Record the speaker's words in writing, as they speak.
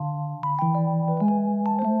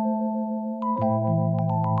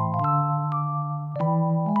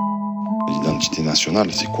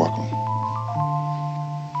national, c'est quoi, quoi?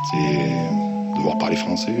 C'est devoir parler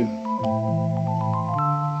français.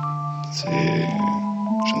 C'est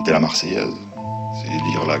chanter la Marseillaise. C'est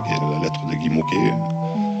lire la lettre de Guy Moquet.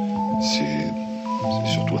 C'est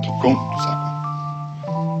surtout être con, tout ça, quoi.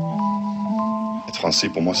 Être français,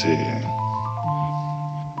 pour moi, c'est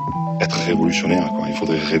être révolutionnaire, quoi. Il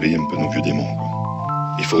faudrait réveiller un peu nos vieux démons, quoi.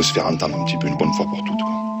 Il faudrait se faire entendre un petit peu une bonne fois pour toutes,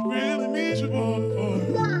 quoi.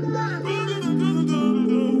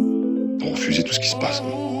 Pour refuser tout ce qui se passe,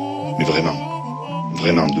 quoi. Mais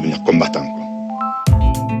vraiment devenir combattant, quoi.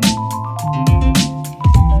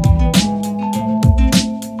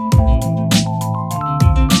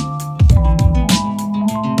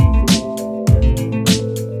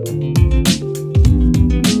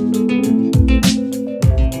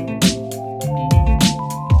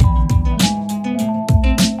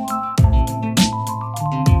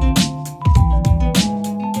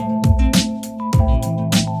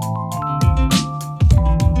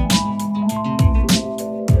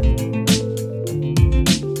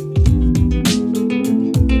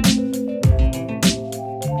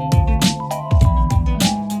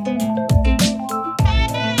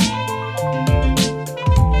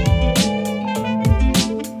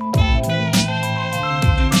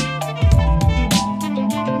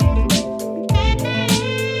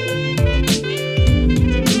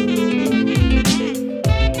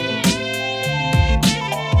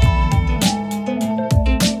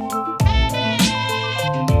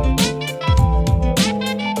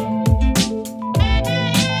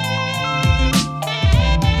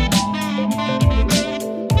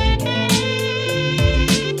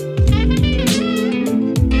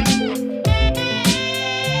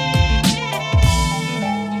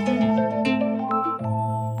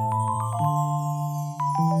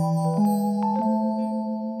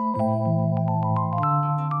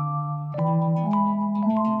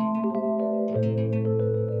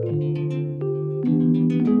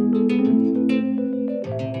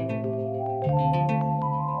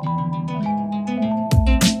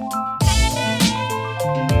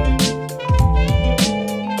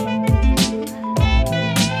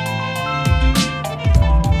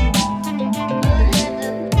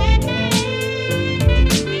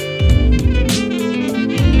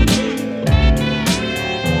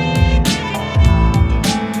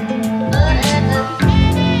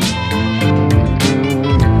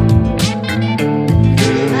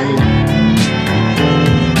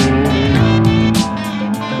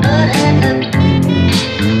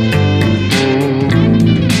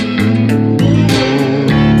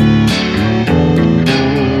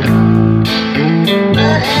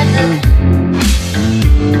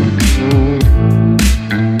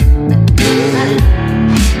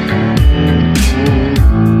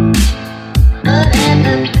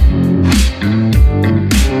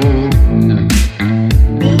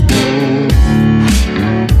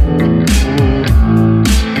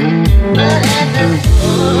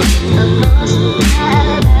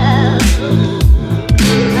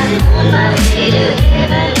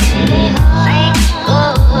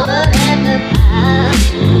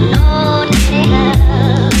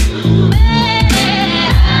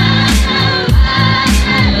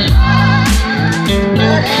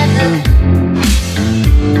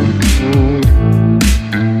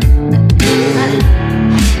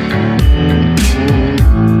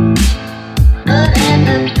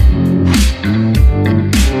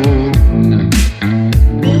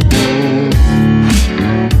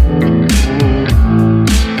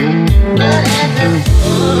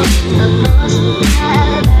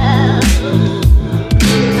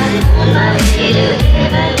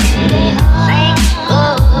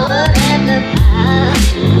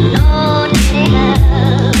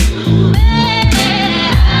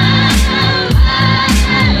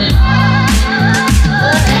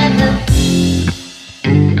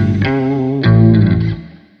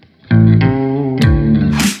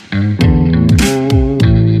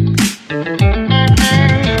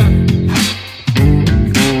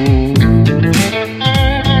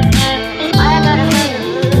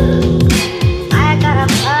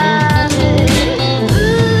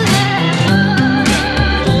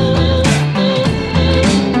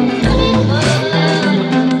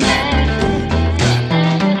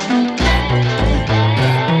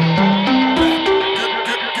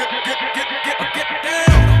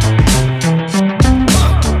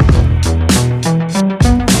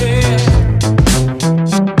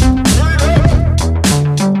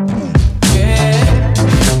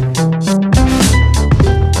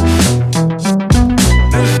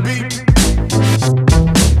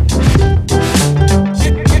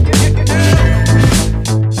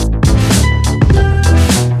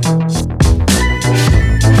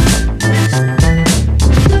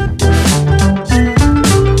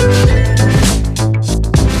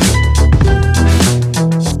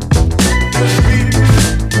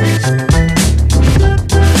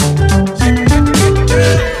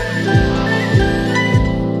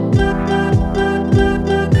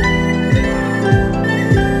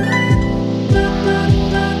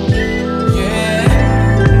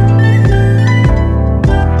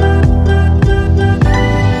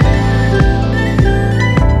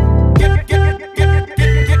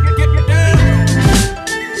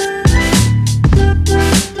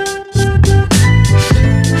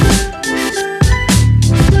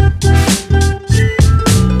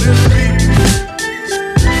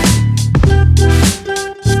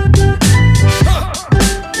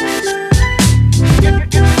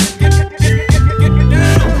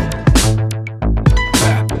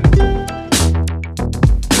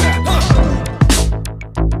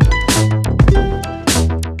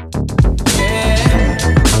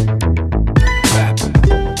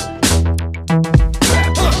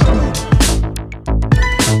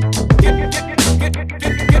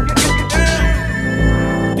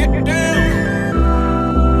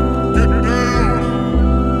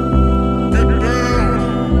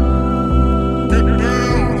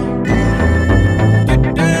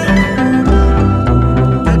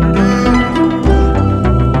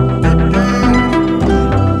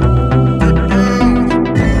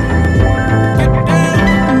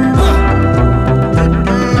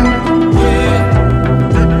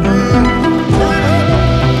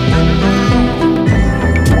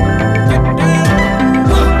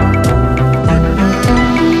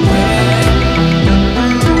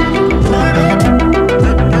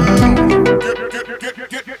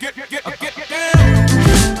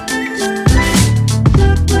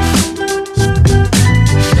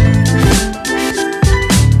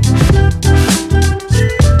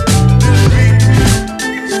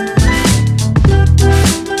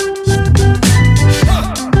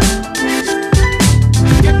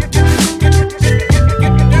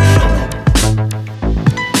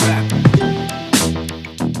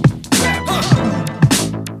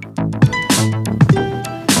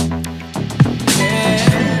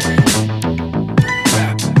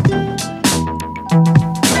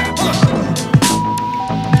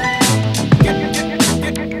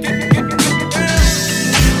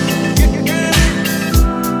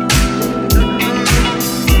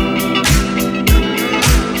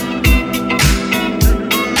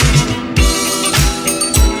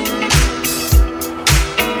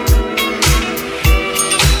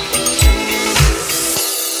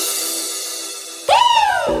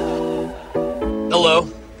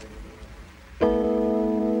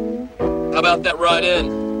 about that ride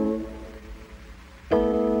in?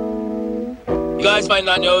 You guys might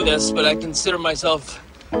not know this, but I consider myself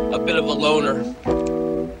a bit of a loner.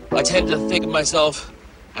 I tend to think of myself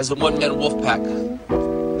as a one-man wolf pack.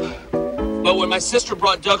 But when my sister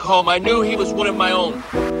brought Doug home, I knew he was one of my own.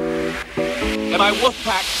 And my wolf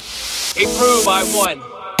pack, they prove I won.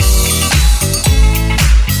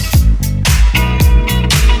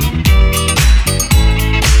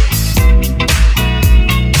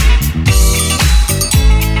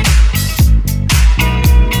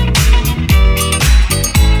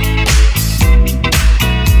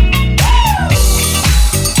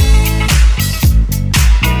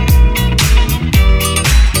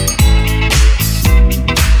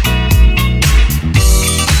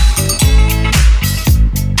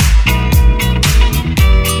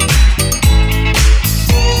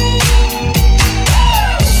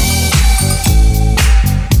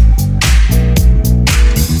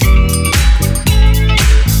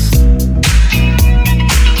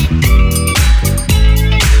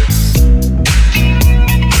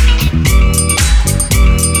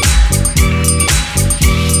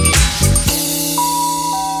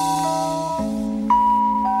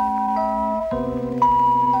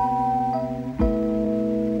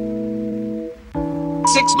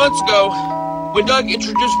 6 months ago, when Doug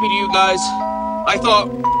introduced me to you guys, I thought,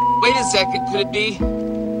 wait a second, could it be?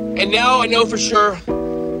 And now I know for sure.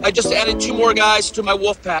 I just added 2 more guys to my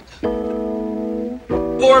wolf pack.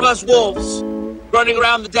 4 of us wolves, running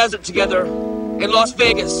around the desert together in Las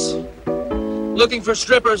Vegas, looking for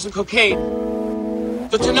strippers and cocaine.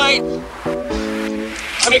 So tonight,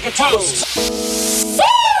 I make a toast.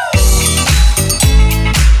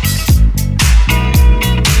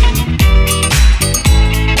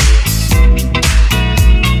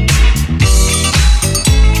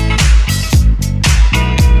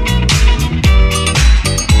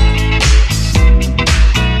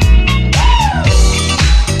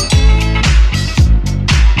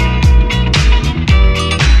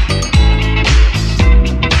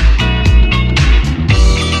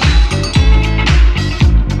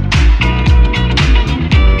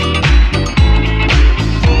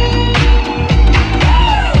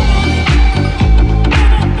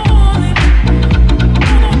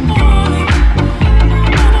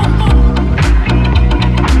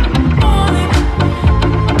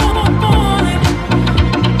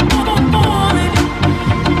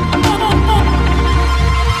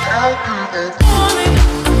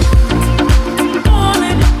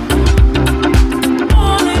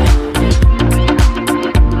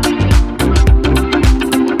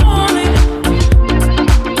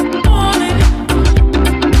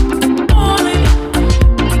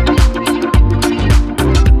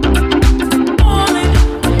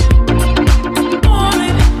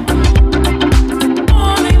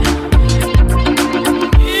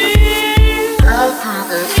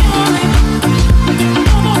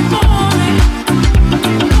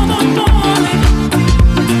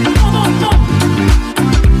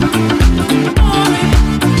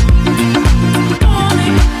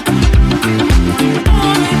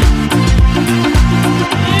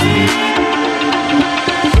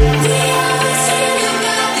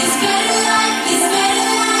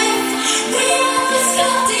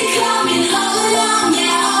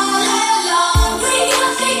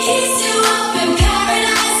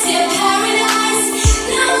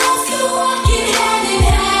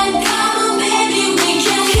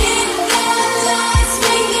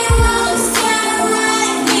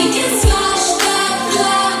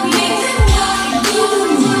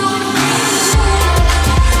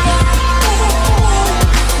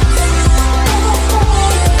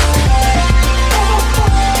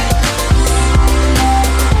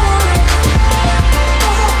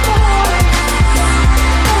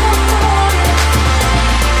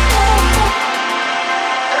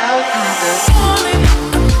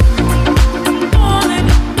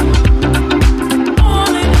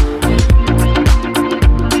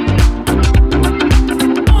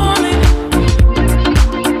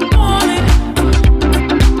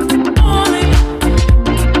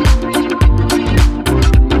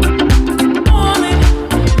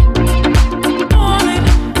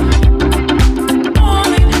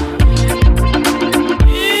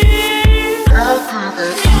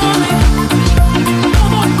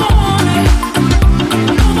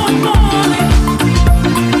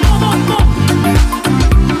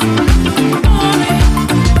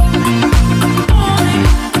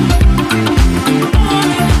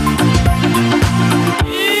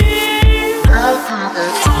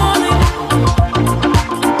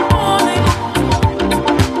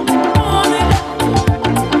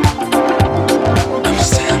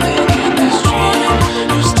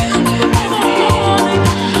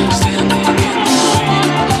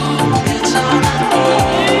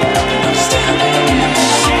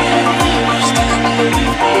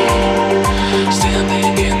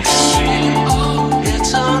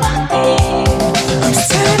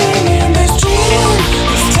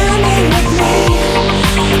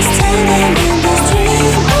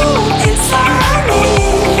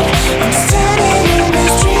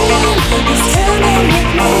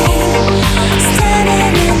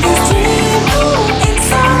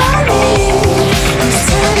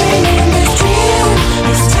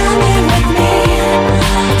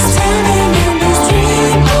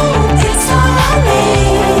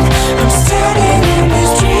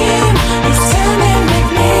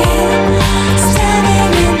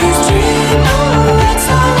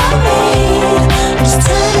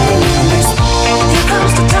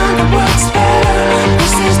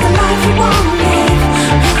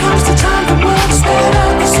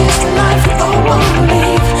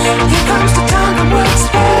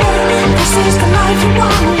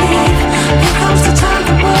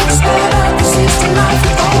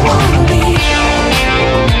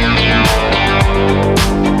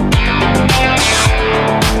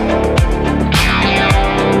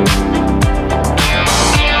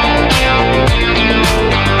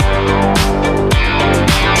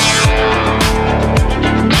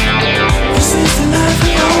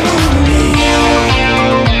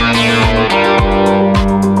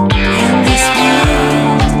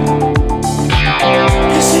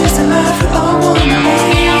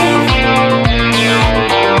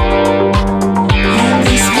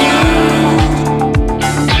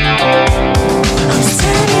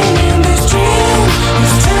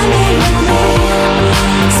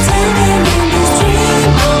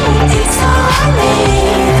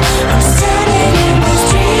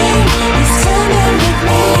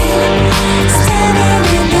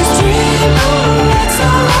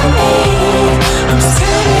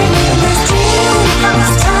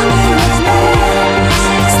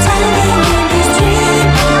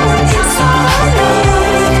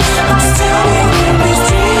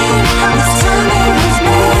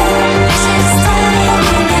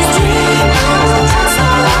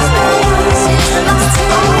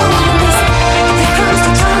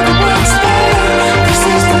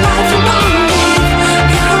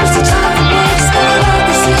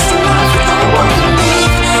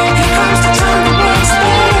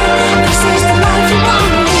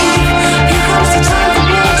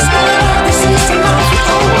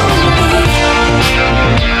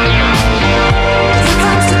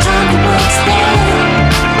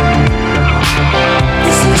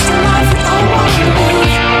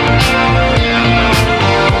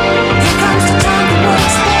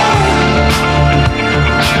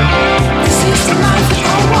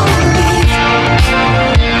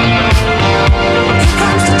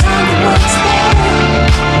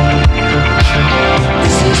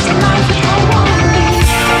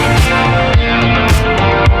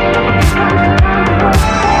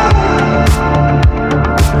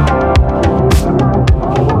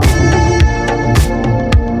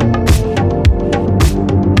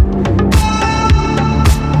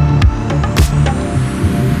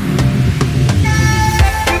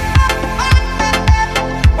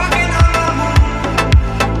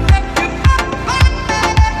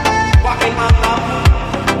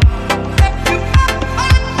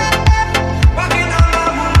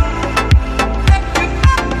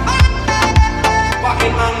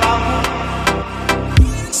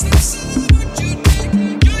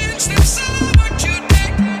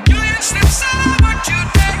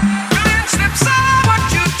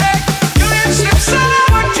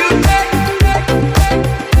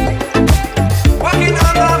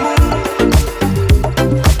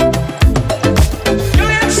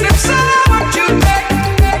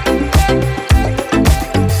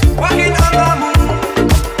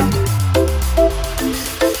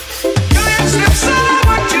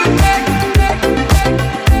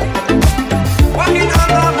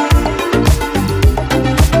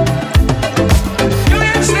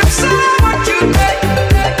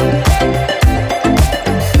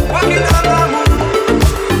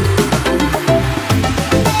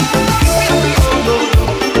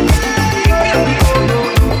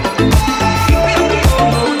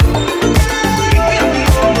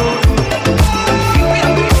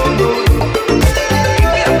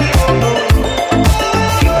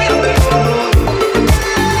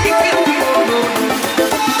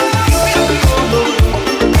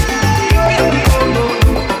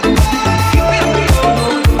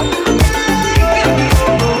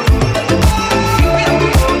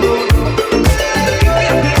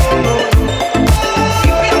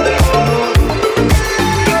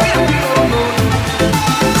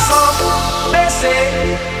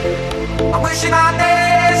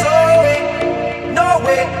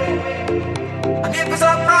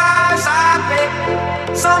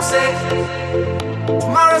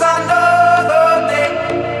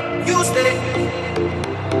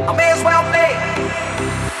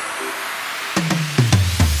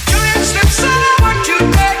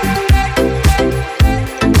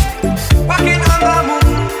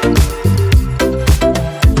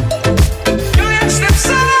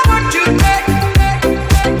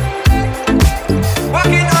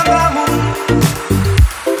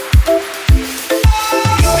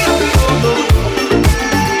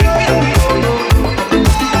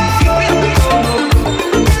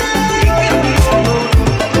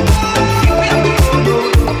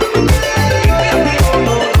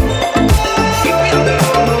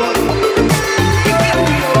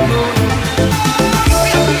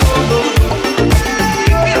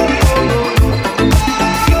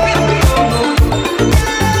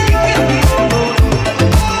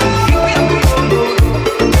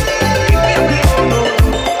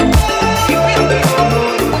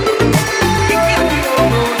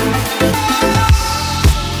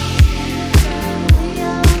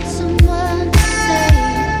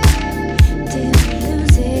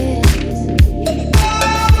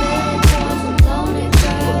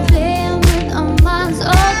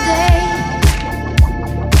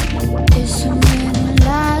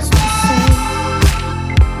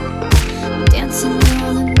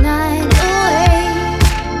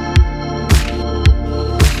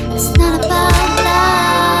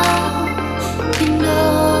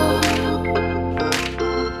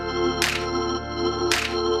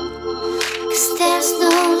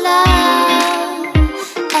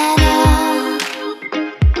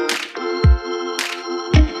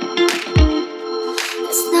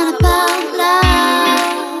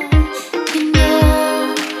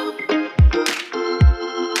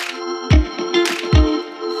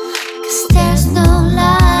 There's no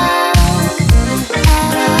love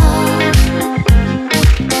at all.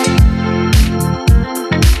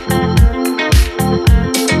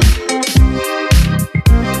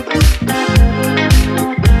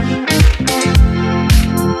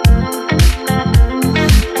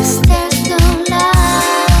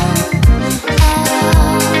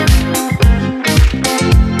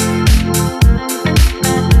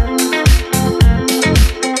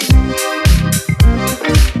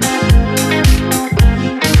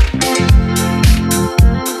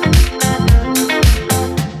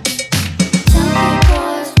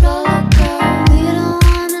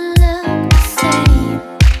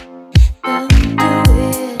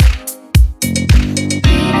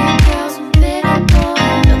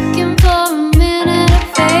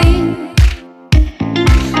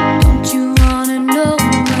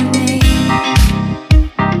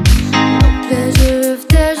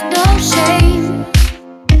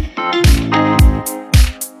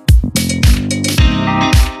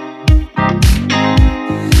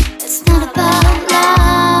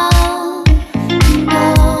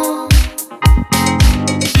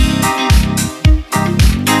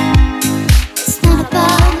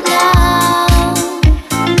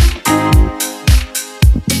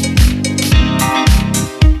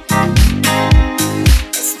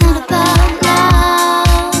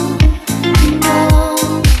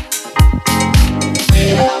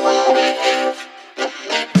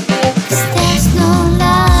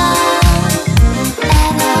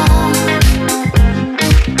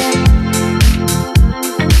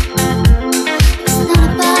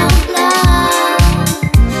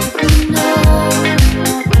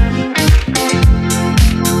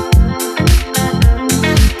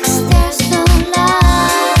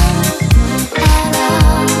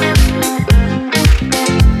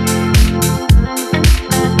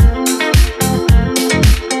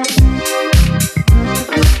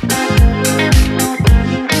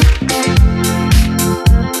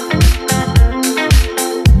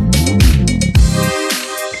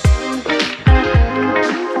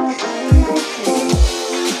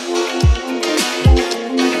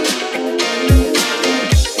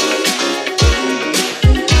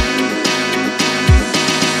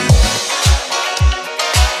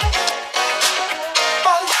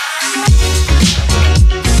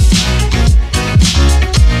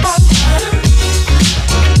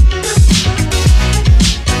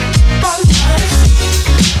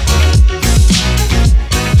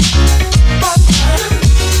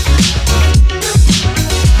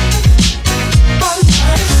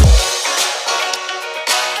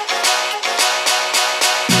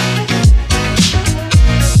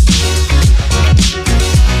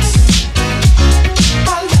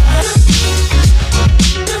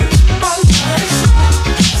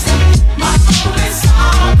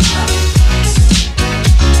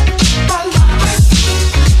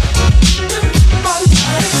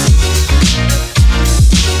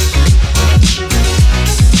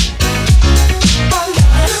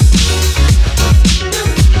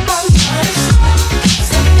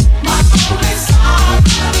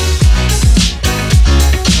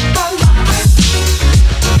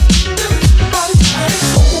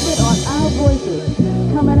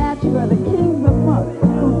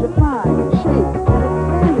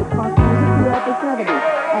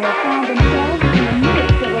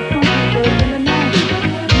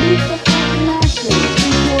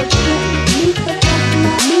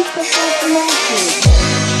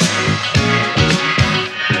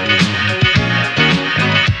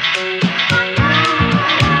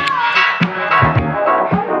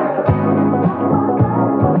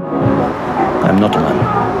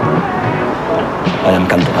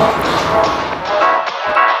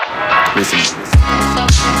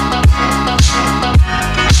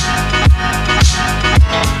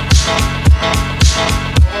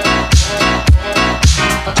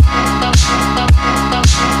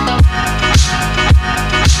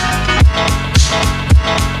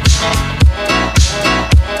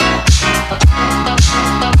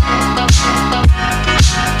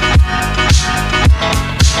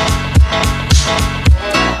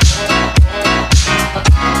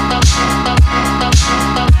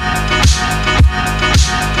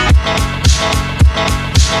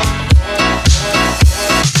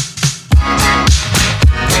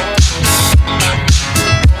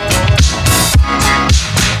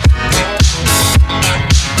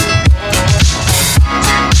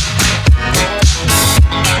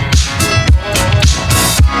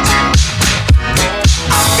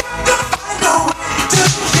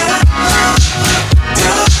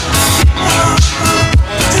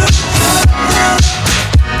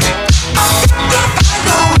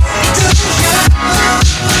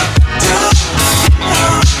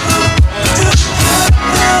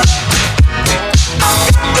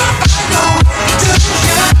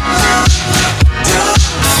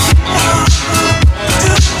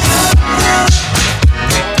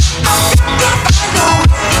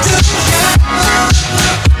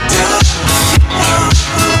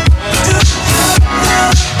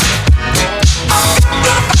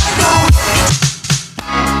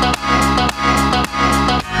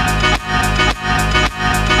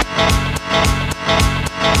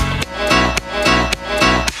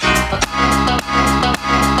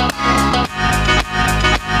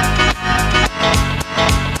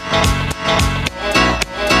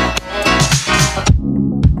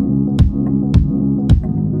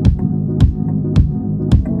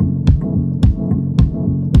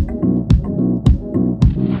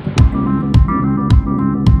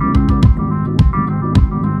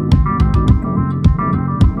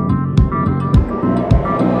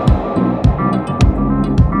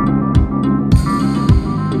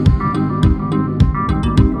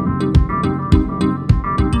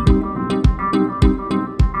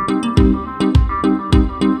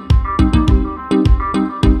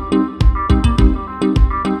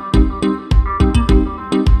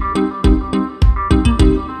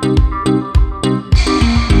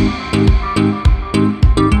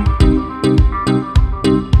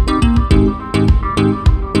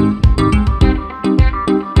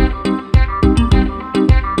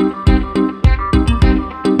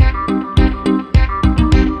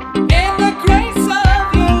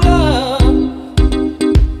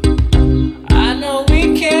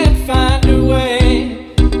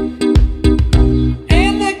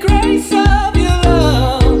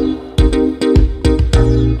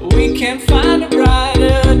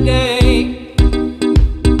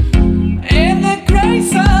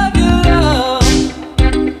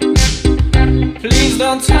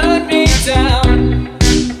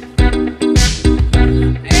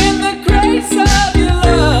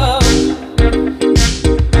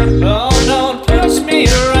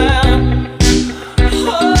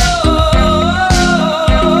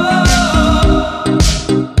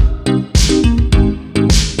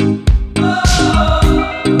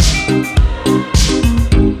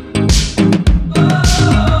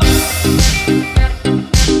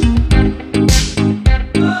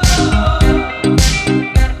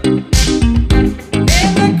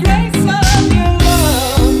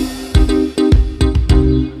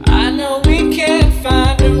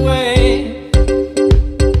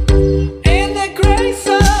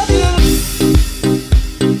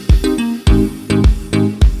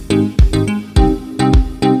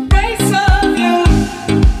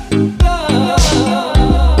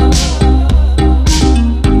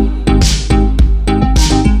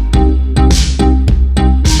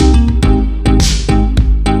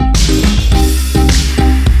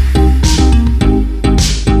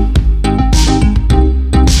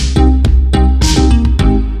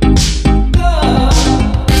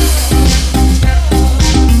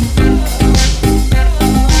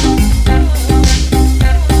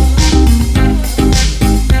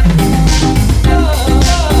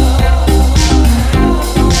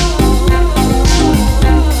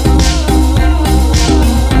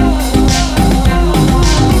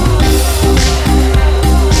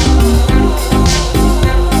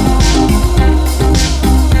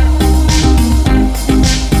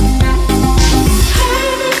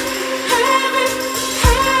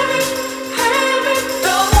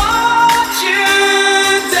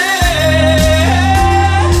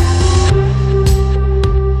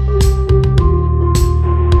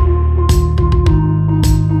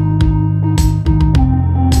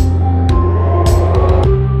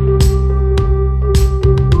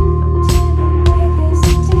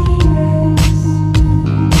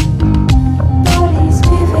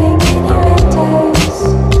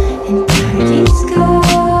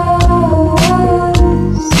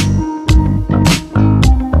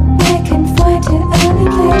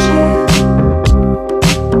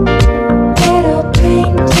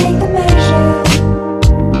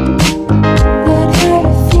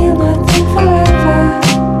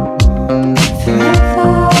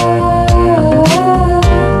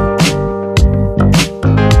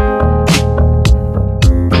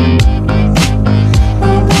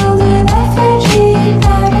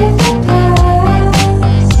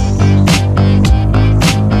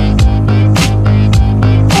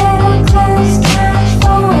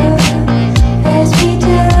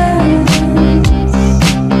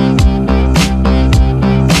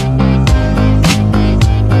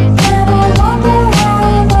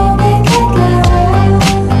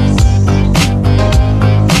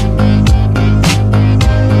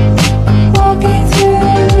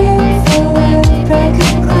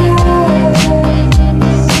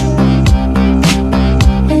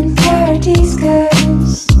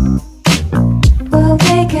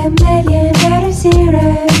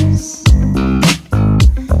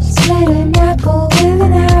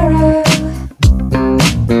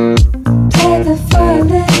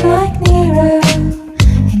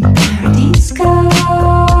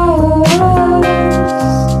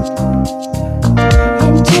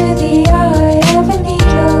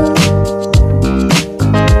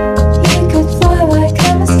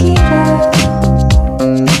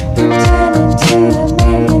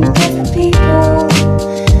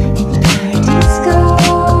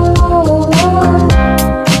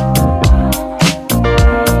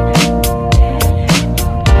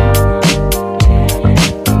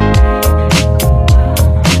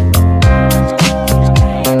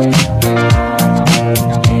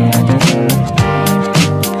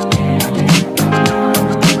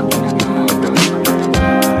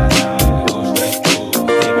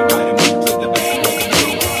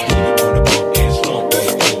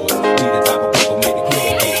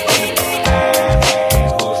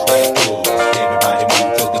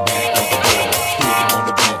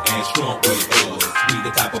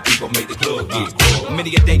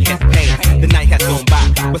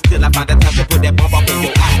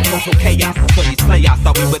 social chaos. So these playoffs,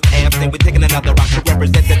 thought we was abs, and we're taking another rock to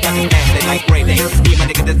represent the Dutch family like Grey Day. Me and my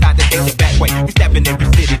nigga decide to take the back way. We step in every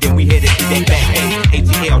city, then we headed to that back hey,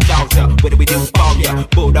 ATL, Georgia, what do we do? Fall ya,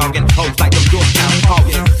 bulldog and hoes like them Georgetown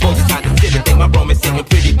Poggers. Boys inside the city, think my room is sitting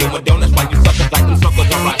pretty, doing donuts while you suckers like them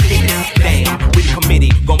suckers on rock titties. Damn, we the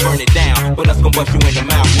committee, gon' burn it down, but us gon' bust you in the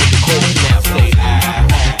mouth with the cold now. Say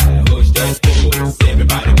push that push,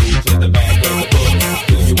 everybody move to the back of the bus.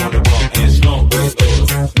 Do you wanna walk and smoke with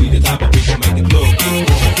us? We the type of people make the club get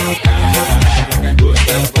full. Push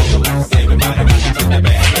that push.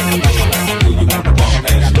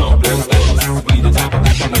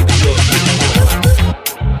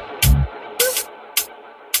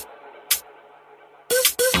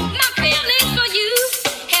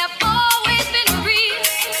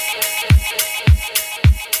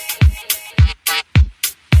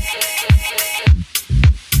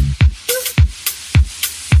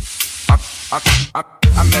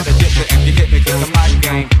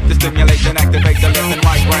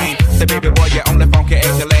 boy, you're only funky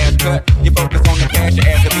as your last cut. You focus on the cash, you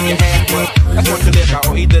ask to be your half what. That's what you live by,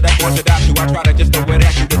 or either that's what you die to. I try to just throw it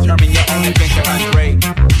at you, determine your own adventure, Andre.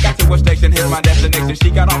 Got to a station, here's my destination. She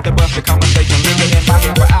got off the bus, the conversation lingered in my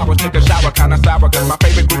head for hours. Took a shower, kinda sour, cause my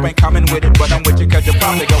favorite group ain't coming with it. But I'm with you cause you're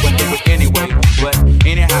probably going through it anyway. But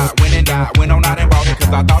anyhow, went and died, went on out and bought it. Cause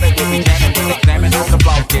I thought it would be jamming, but examine on the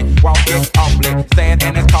block it. Walk it awfully, sad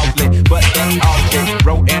and it's costly. But that's all shit,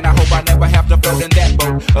 wrote and I hope I never have to float in that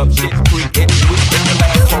boat. Up shit's creek, it's sweet, it's the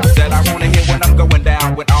last quote that I wanna hear when I'm going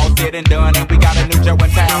down. When all said and done and we got a new Joe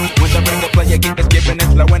in town. When the record player get the skipping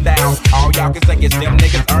and slowing down. All y'all can say is them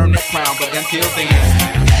niggas earn that crown. But until then,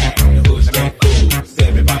 the hood's that cool.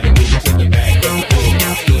 Everybody move, take it back, go cool.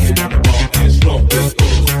 You wanna walk and stroke it,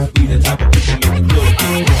 cool. We the type of people make the club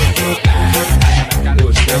get cool.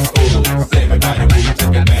 Hood's that cool. Everybody move,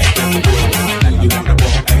 take it back, go cool. You wanna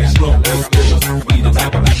walk and stroke it, cool. We the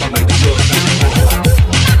type of people make the club get cool.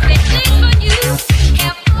 My feelings for you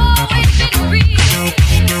have always been real.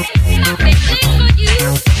 My feelings for you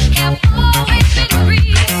have always been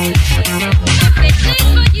real. My feelings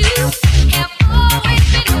for you have always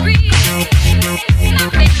been real. My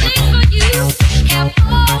feelings for you have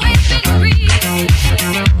always been real.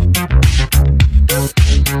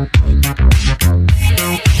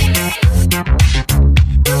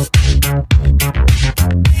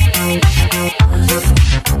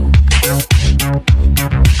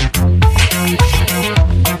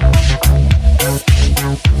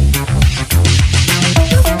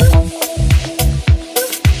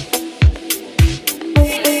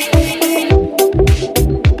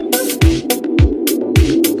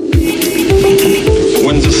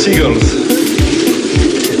 When the seagulls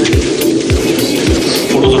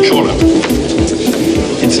follow the trawler,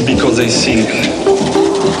 it's because they think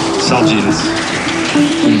sardines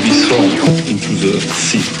will be thrown into the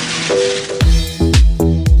sea.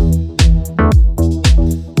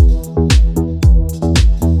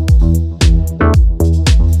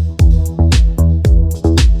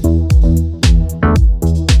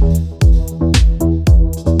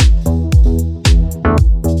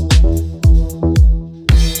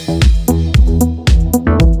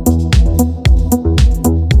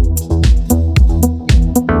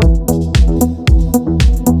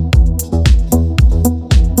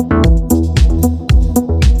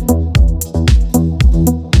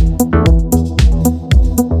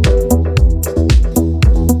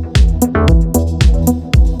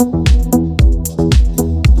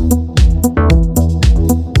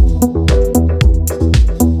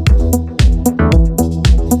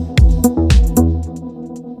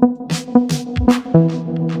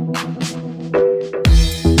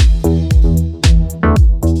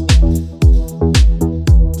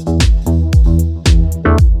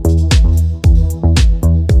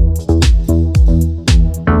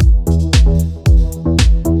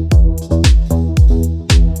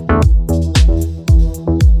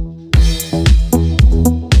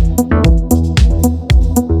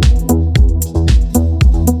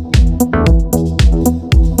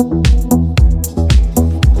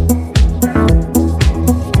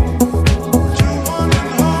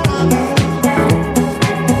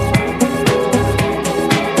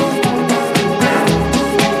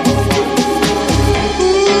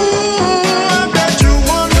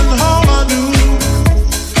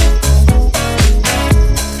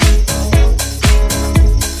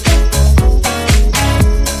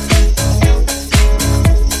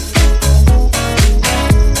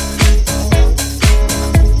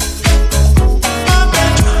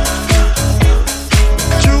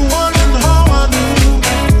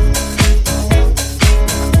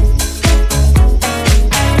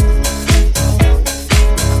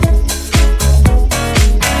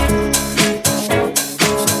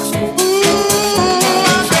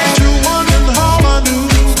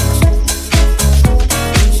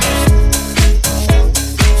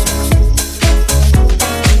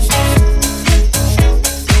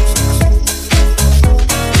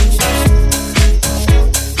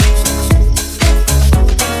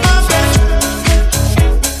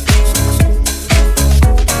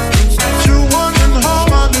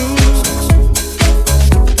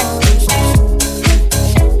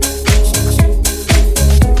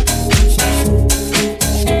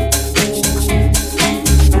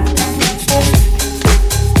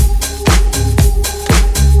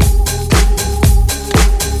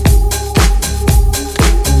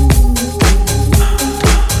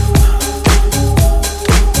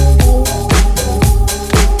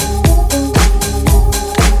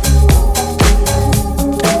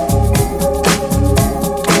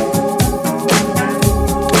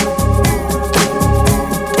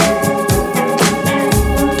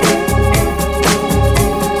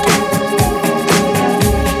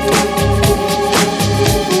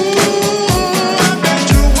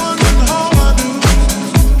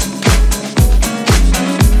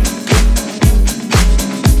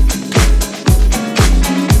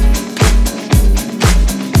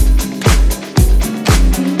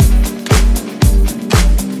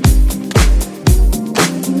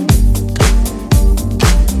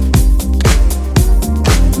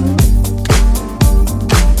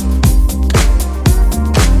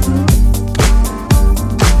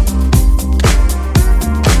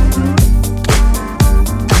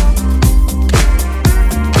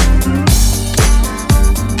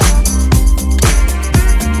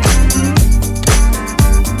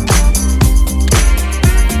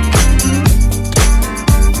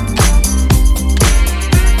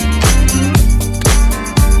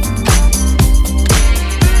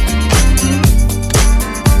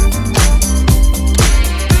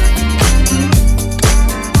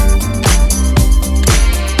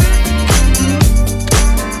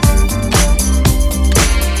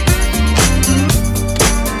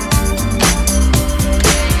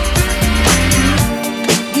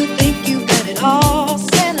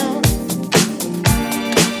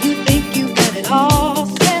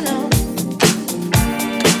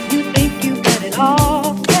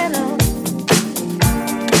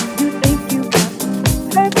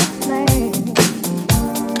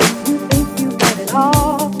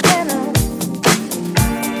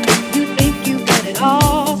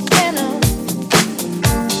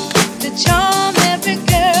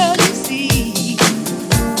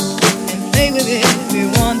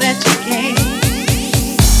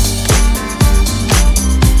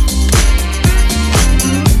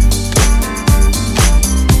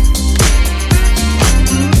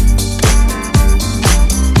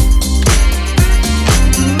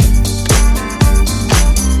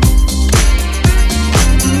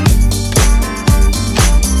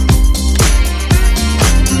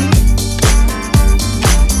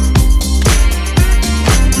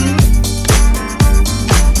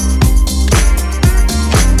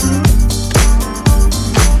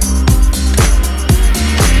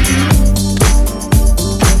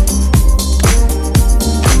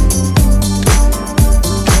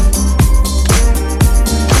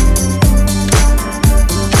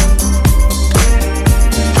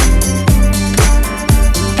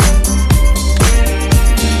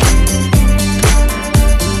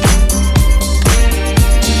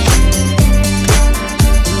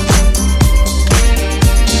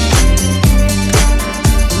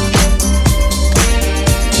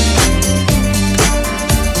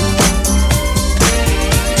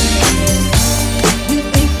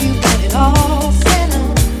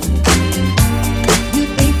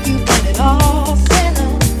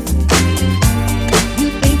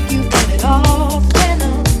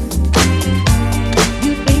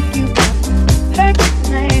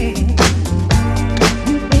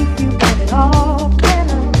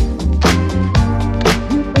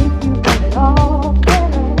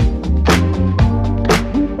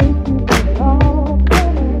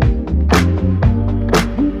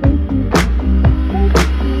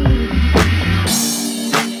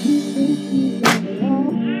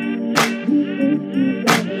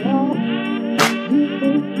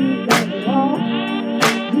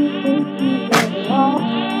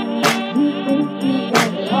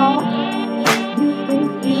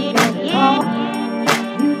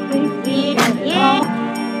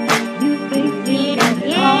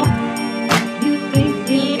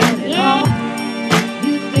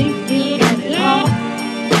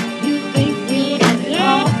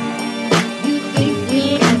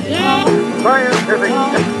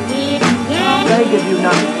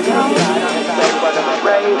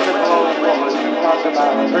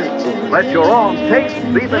 Let your own taste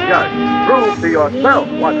be the judge. Prove to yourself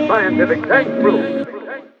what scientific taste proves.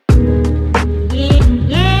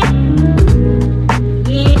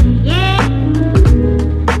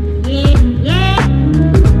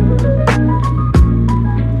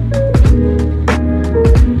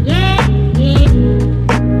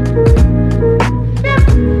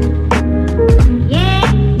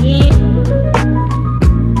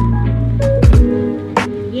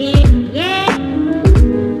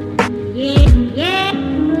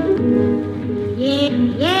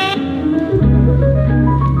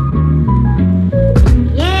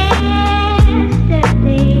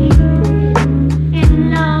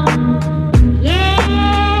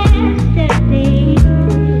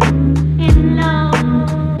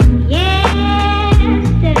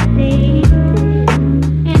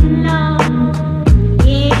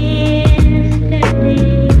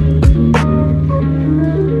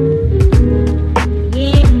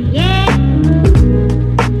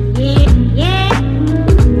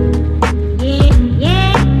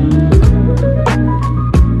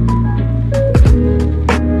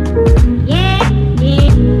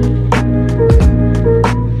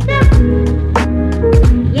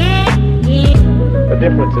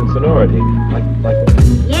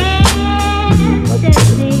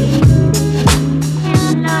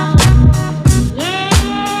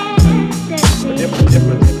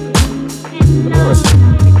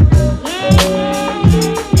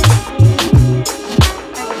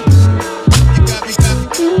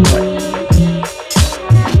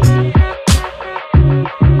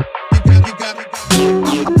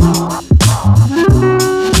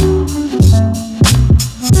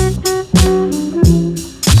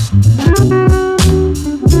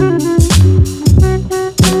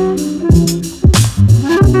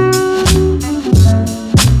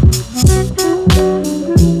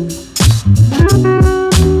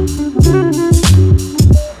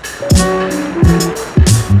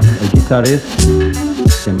 Guitarist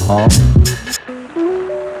Tim Hall.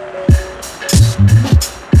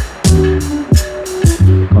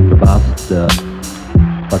 Kontrabass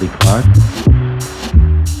Buddy Clark.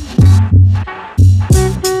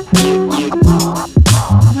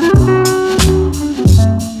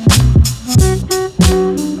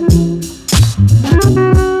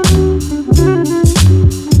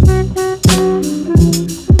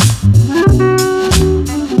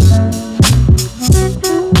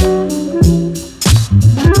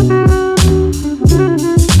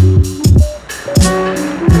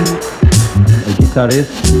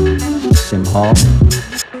 Guitarist Tim Hall.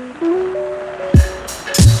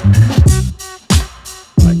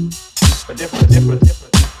 A different sonority.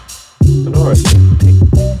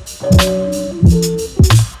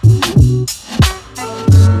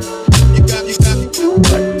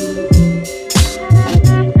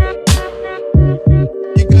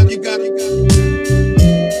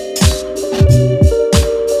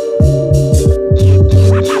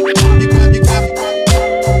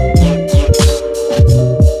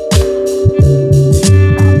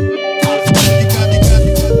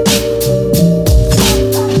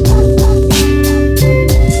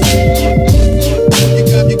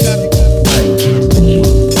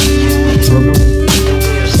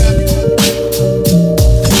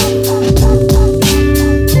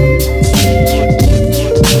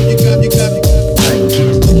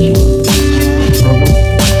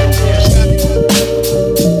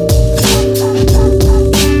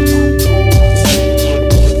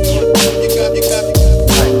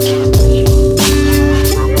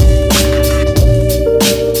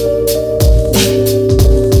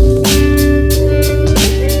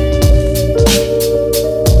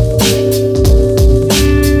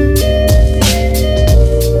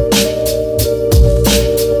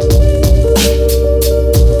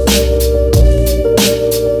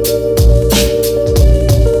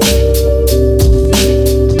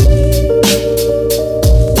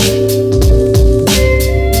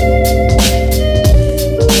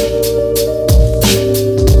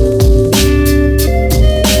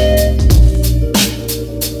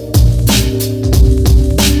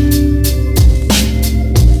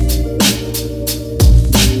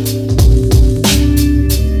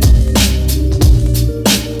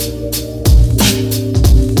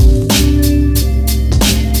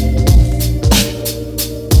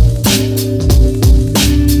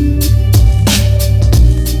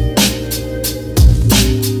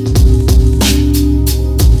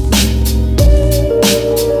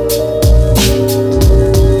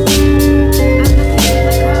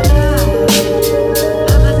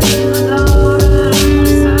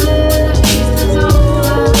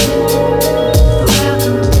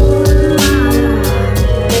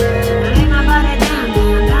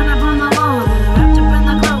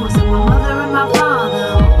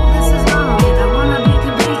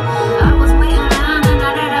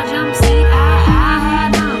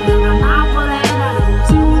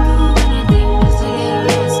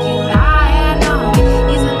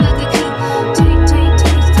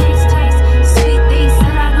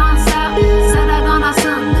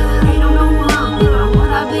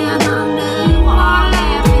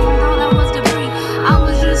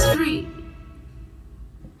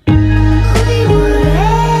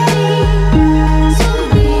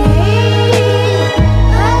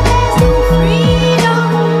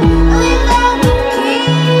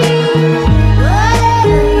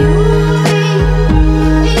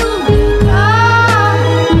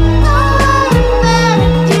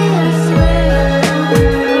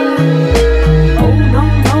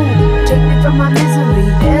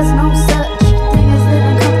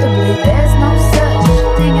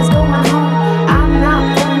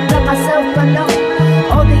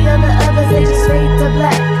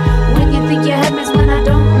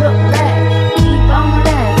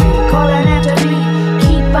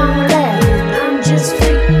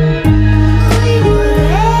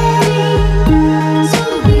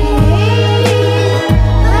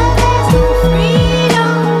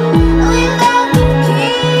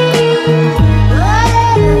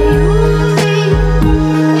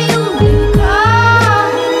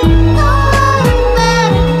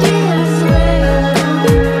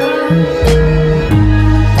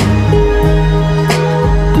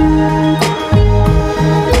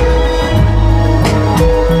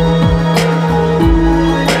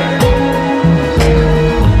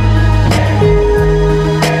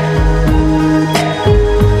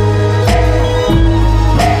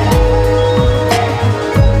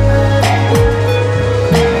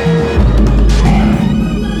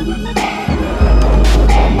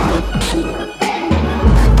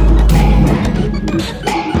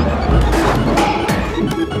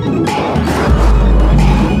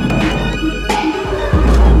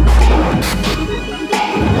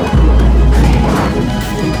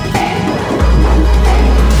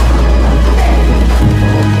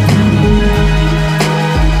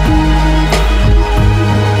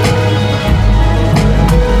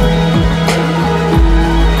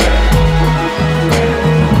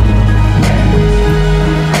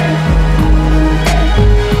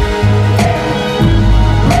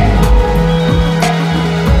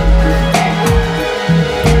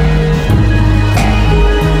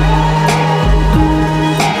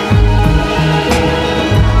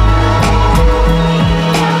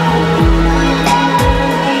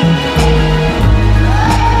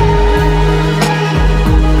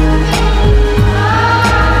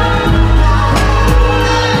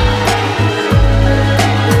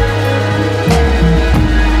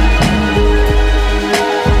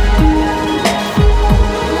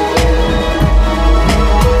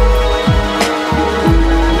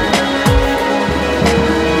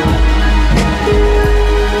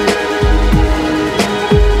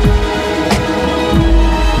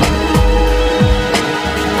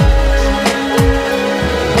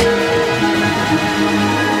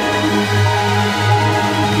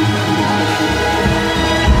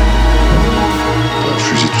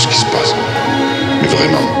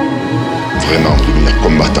 vraiment devenir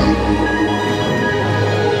combattant.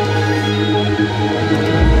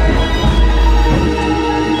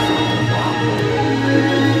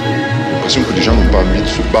 J'ai l'impression que les gens n'ont pas envie de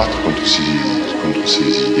se battre contre ces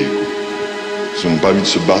idées. Ils n'ont pas envie de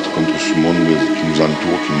se battre contre ce monde qui nous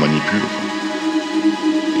entoure, qui nous manipule.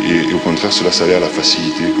 Et au contraire, cela s'allait à la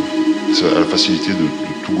facilité. À la facilité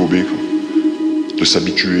de tout gober. De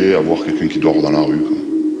s'habituer à voir quelqu'un qui dort dans la rue.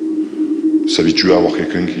 De s'habituer à voir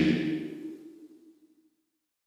quelqu'un qui